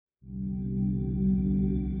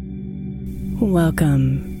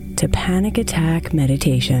Welcome to Panic Attack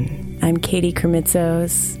Meditation. I'm Katie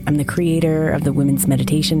Kremitzos. I'm the creator of the Women's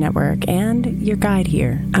Meditation Network and your guide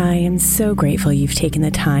here. I am so grateful you've taken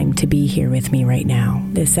the time to be here with me right now.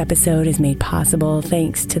 This episode is made possible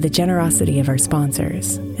thanks to the generosity of our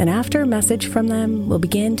sponsors. And after a message from them, we'll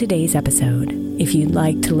begin today's episode. If you'd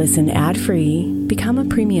like to listen ad-free, become a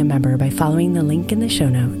premium member by following the link in the show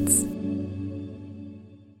notes.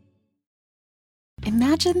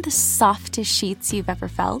 Imagine the softest sheets you've ever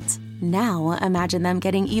felt. Now imagine them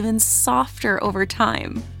getting even softer over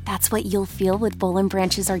time. That's what you'll feel with Boll &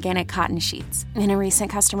 Branch's organic cotton sheets. In a recent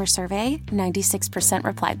customer survey, 96%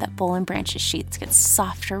 replied that Boll & Branch's sheets get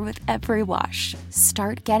softer with every wash.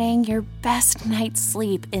 Start getting your best night's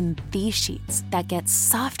sleep in these sheets that get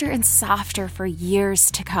softer and softer for years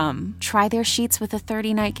to come. Try their sheets with a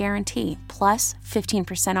 30-night guarantee, plus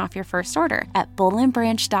 15% off your first order at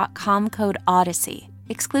bollandbranch.com code Odyssey.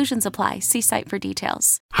 Exclusions apply. See site for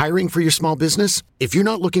details. Hiring for your small business? If you're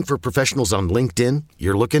not looking for professionals on LinkedIn,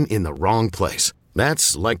 you're looking in the wrong place.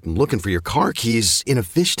 That's like looking for your car keys in a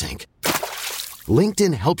fish tank.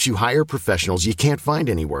 LinkedIn helps you hire professionals you can't find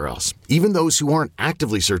anywhere else, even those who aren't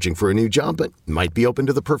actively searching for a new job but might be open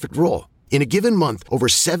to the perfect role. In a given month, over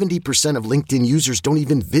 70% of LinkedIn users don't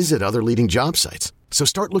even visit other leading job sites. So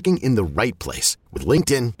start looking in the right place. With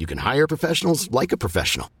LinkedIn, you can hire professionals like a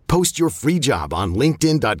professional. Post your free job on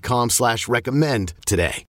linkedin.com/recommend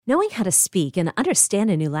today. Knowing how to speak and understand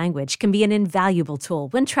a new language can be an invaluable tool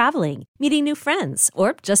when traveling, meeting new friends,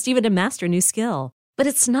 or just even to master a new skill. But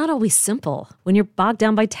it's not always simple when you're bogged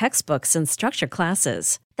down by textbooks and structured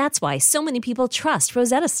classes. That's why so many people trust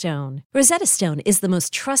Rosetta Stone. Rosetta Stone is the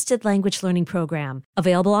most trusted language learning program,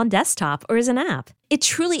 available on desktop or as an app. It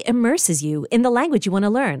truly immerses you in the language you want to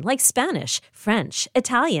learn, like Spanish, French,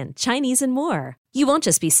 Italian, Chinese, and more. You won't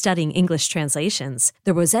just be studying English translations.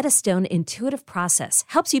 The Rosetta Stone intuitive process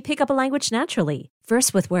helps you pick up a language naturally,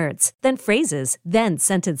 first with words, then phrases, then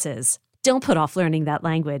sentences. Don't put off learning that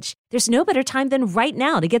language. There's no better time than right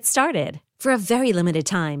now to get started. For a very limited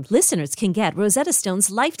time, listeners can get Rosetta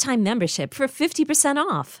Stone's lifetime membership for 50%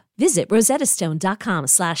 off. Visit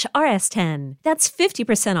rosettastone.com/rs10. That's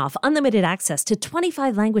 50% off unlimited access to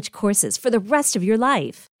 25 language courses for the rest of your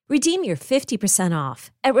life. Redeem your 50%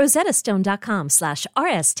 off at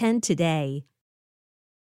rosettastone.com/rs10 today.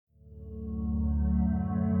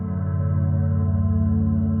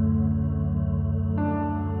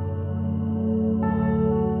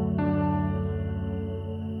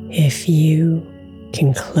 If you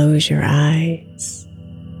can close your eyes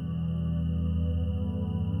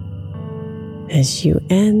as you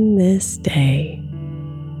end this day,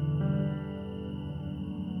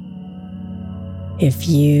 if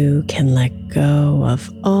you can let go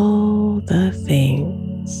of all the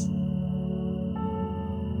things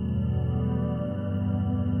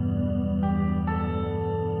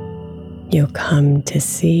you'll come to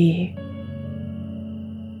see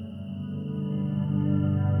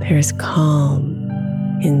there's calm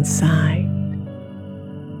inside,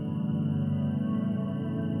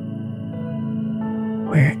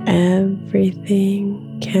 where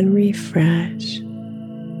everything can refresh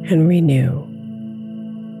and renew.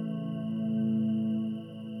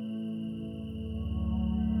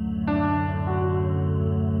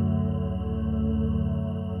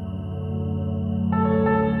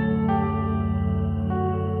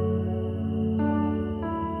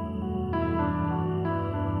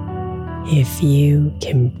 If you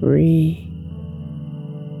can breathe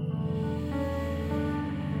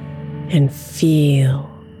and feel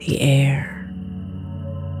the air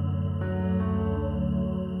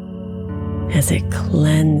as it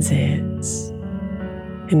cleanses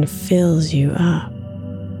and fills you up,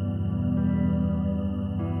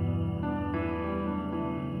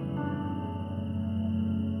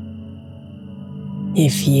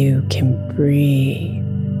 if you can breathe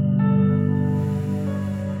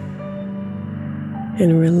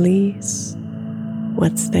and release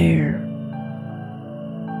what's there,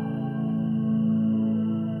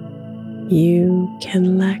 you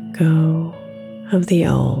can let go of the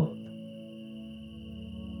old.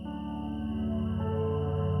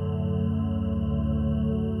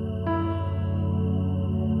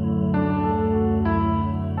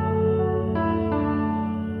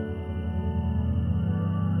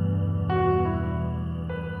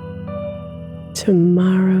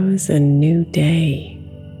 Tomorrow's a new day,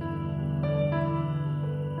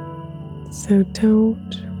 so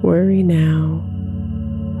don't worry now.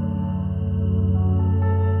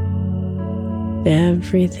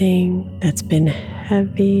 Everything that's been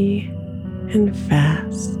heavy and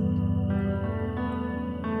fast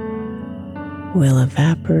will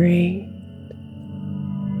evaporate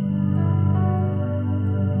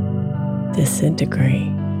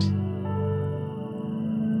disintegrate,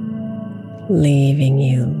 leaving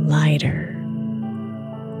you lighter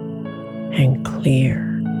and clear.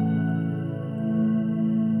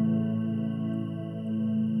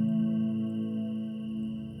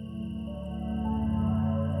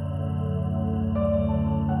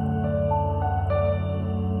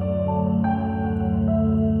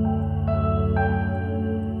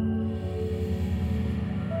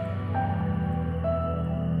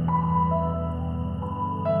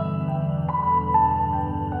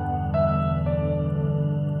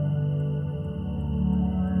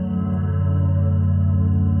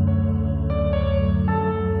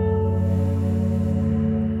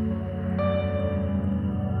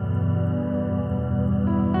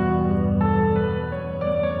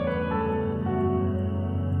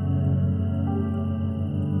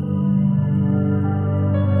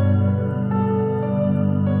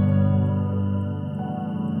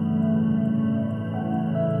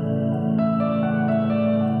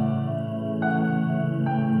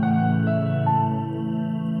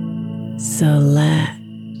 So let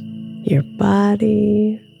your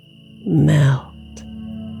body melt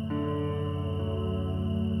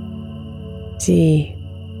deep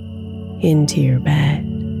into your bed.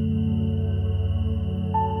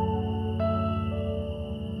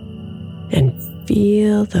 And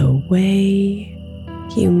feel the way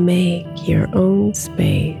you make your own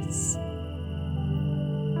space.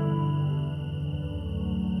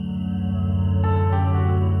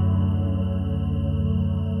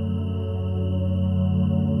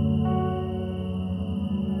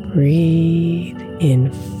 Breathe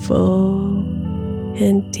in full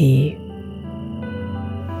and deep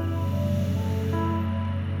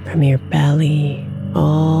from your belly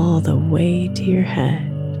all the way to your head.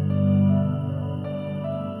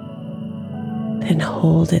 Then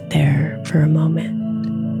hold it there for a moment.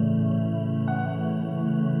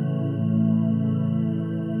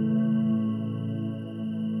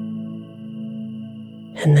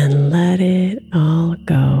 And then let it all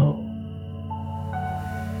go.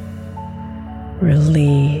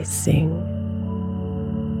 Releasing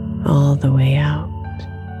all the way out.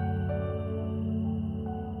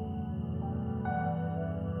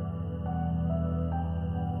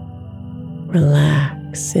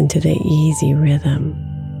 Relax into the easy rhythm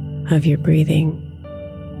of your breathing.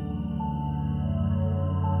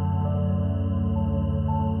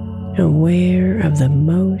 Aware of the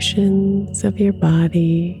motions of your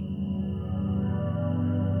body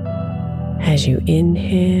as you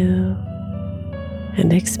inhale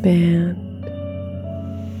and expand,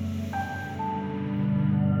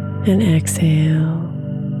 and exhale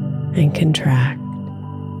and contract.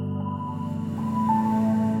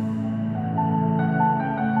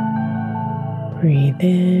 Breathe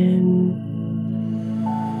in,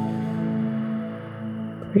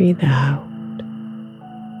 breathe out.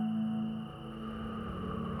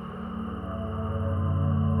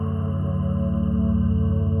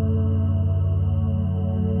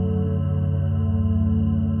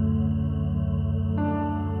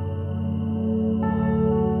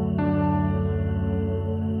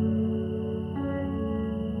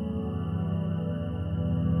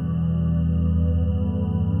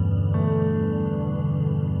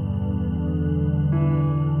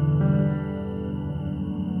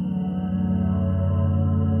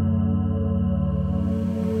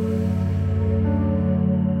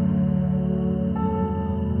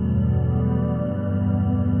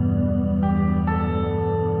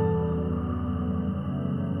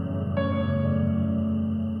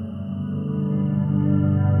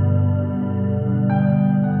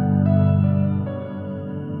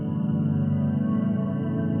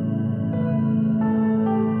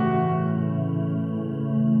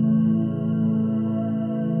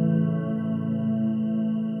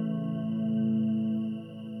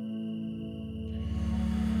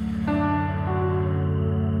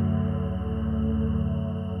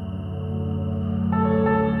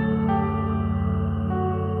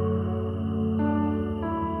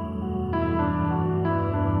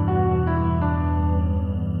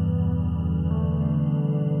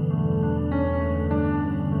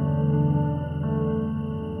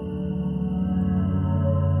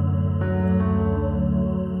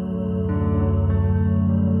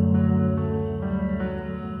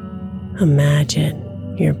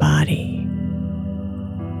 Imagine your body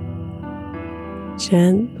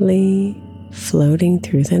gently floating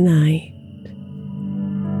through the night,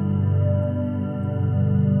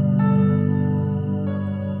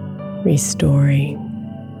 restoring,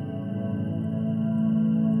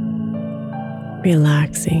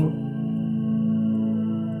 relaxing,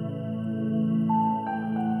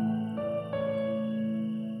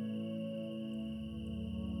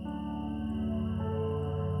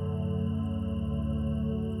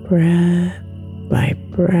 breath by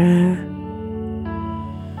breath,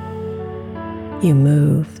 you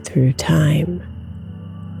move through time.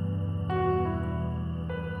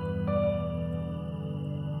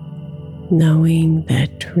 Knowing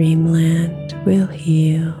that dreamland will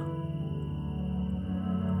heal.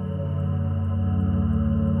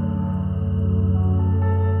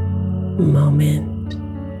 Moment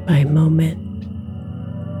by moment.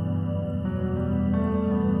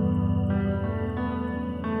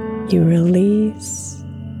 You release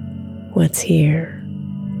what's here.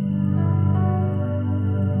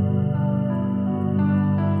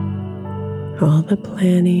 All the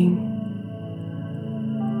planning,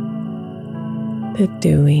 the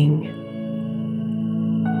doing,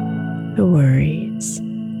 the worries.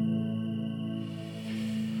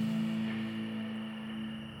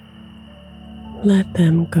 Let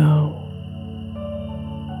them go.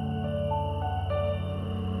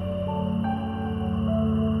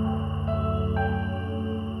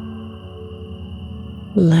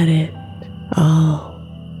 Let it all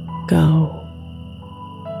go.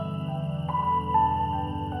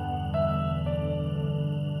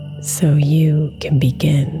 So you can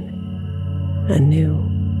begin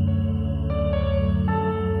anew.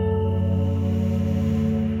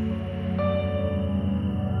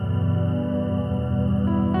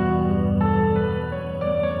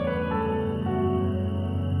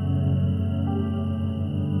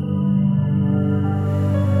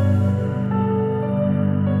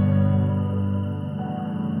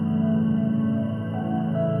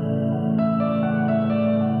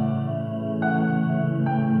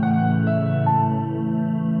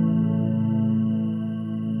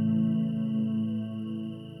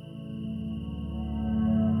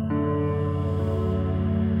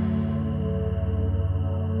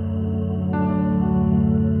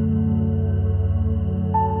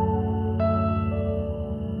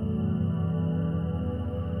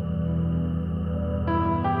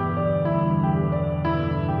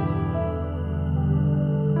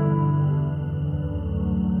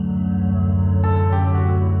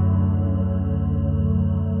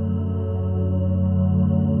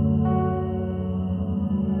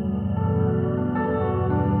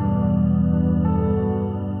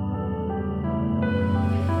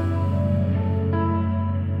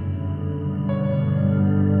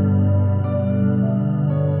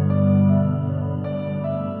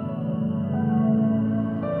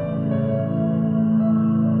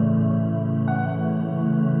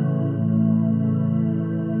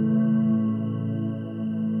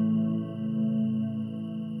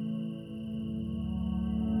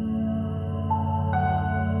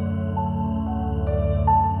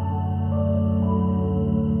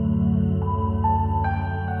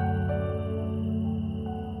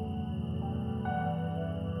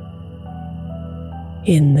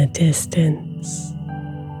 In the distance,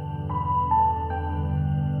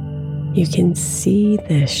 you can see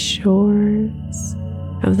the shores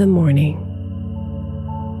of the morning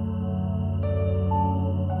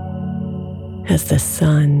as the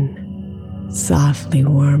sun softly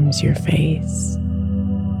warms your face.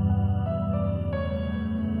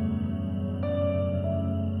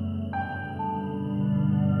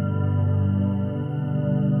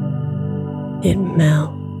 It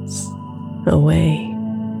melts away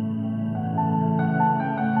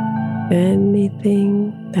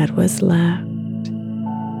anything that was left.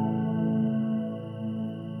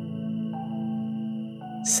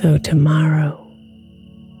 So tomorrow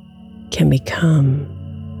can become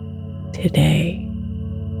today.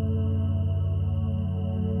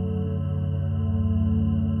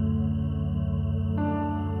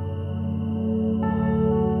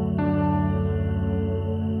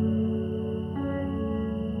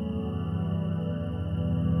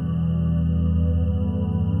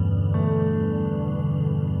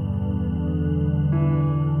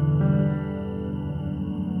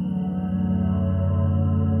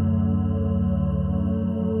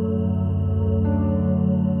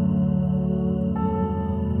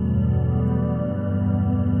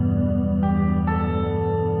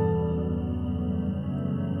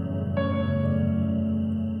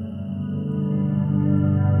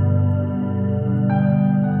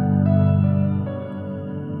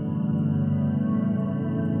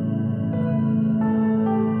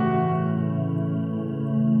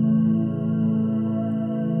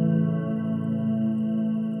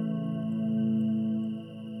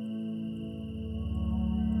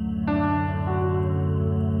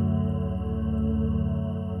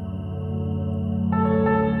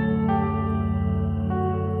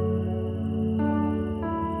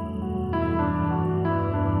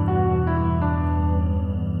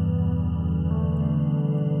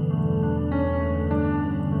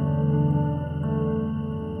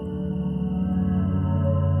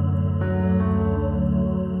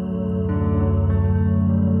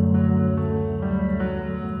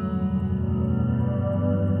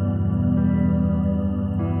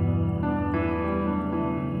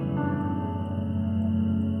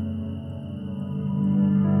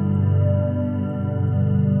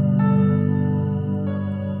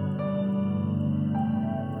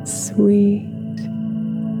 Sweet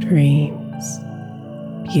dreams,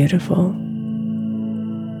 beautiful